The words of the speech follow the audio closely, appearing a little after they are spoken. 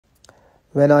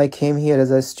When I came here as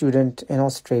a student in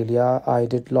Australia, I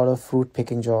did a lot of fruit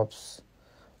picking jobs,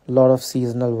 a lot of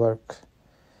seasonal work.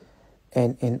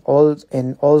 And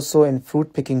also in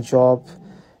fruit picking job,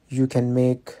 you can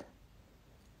make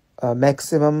a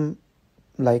maximum,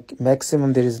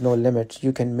 there is no limit.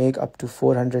 You can make up to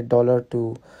 $400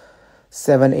 to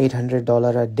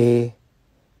 $700-800 a day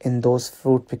in those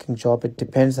fruit picking job. It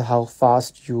depends how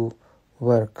fast you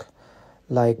work.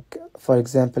 Like, for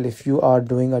example, if you are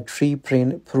doing a tree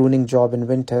pruning job in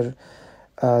winter,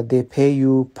 they pay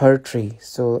you per tree.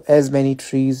 So as many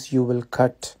trees you will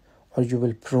cut or you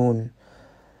will prune,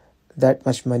 that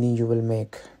much money you will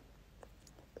make.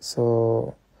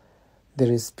 So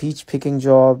there is peach picking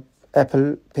job,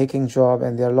 apple picking job,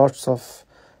 and there are lots of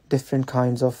different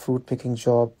kinds of fruit picking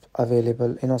job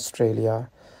available in Australia.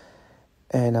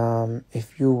 And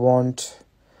if you want,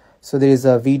 so there is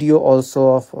a video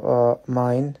also of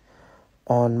mine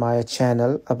on my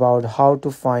channel about how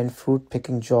to find fruit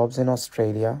picking jobs in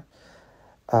Australia.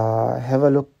 Have a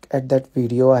look at that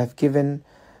video. I have given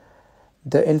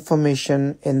the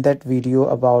information in that video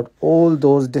about all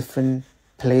those different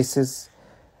places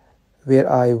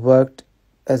where I worked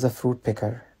as a fruit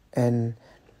picker. And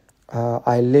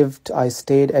I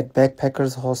stayed at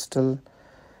backpackers hostel,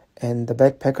 and the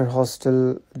backpacker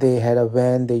hostel, they had a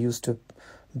van. They used to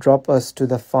drop us to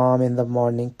the farm in the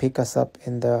morning, pick us up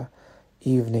in the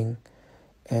evening,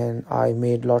 and I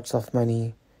made lots of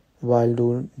money while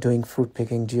doing fruit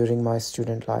picking during my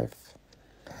student life.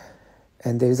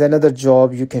 And there is another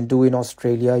job you can do in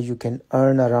Australia. You can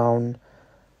earn around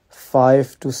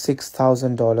 $5,000 to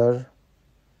 $6,000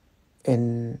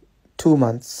 in 2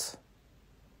 months.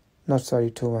 Not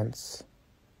sorry, 2 months.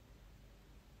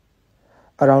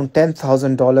 Around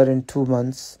 $10,000 in 2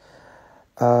 months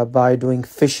by doing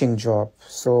fishing job.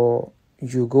 So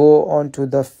you go onto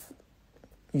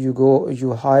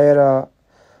you hire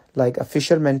a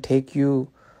fisherman, take you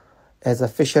as a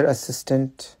fisher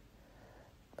assistant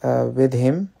with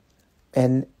him,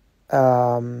 and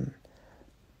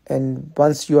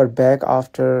once you are back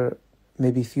after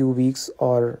maybe few weeks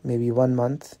or maybe 1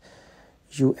 month,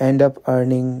 you end up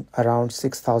earning around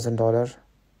 $6,000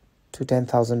 to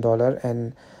 $10,000.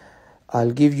 And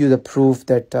I'll give you the proof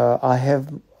that I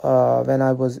have when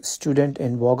I was a student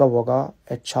in Wagga Wagga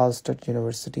at Charleston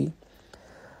University,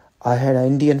 I had an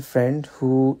Indian friend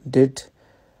who did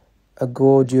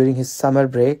go during his summer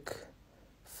break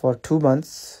for 2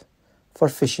 months for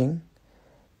fishing,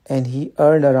 and he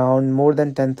earned around more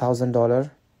than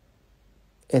 $10,000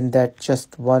 in that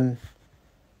just one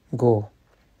go.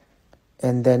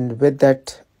 And then with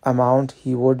that amount,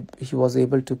 he was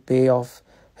able to pay off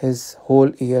his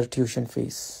whole year tuition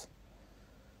fees.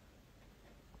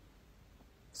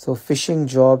 So fishing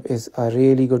job is a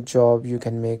really good job. You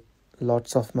can make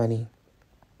lots of money.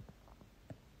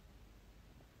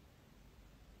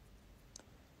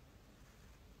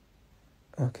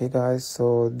 Okay guys,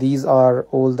 so these are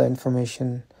all the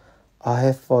information I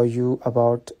have for you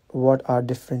about what are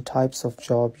different types of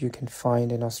job you can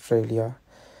find in Australia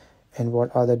and what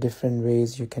are the different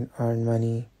ways you can earn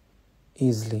money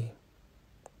easily.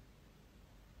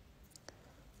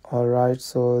 Alright,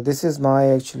 so this is my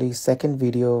actually second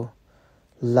video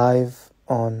live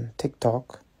on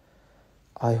TikTok.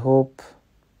 I hope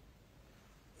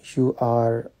you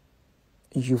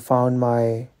found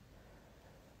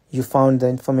the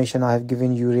information I have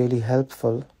given you really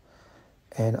helpful,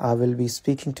 and I will be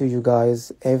speaking to you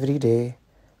guys every day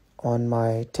on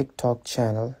my TikTok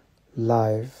channel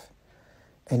live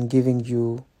and giving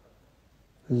you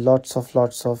lots of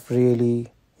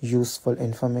really useful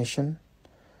information.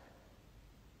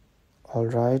 All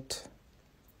right,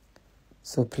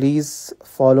 so please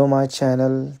follow my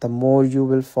channel. The more you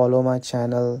will follow my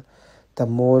channel, the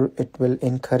more it will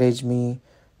encourage me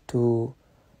to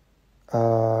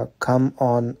come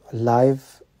on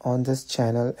live on this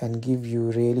channel and give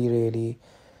you really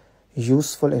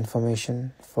useful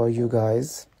information for you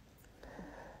guys.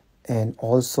 And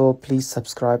also please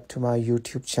subscribe to my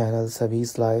YouTube channel,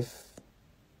 Sabhi's Life.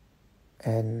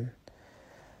 And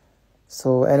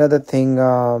so another thing,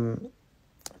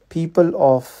 people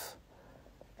of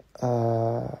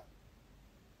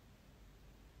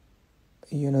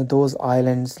those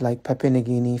islands like Papua New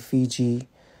Guinea, Fiji,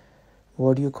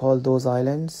 what do you call those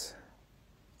islands?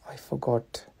 I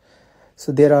forgot.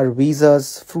 So there are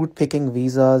visas, fruit picking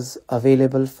visas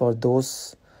available for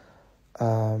those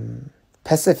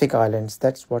Pacific Islands.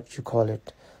 That's what you call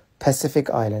it. Pacific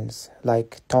Islands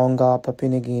like Tonga, Papua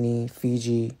New Guinea,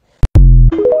 Fiji.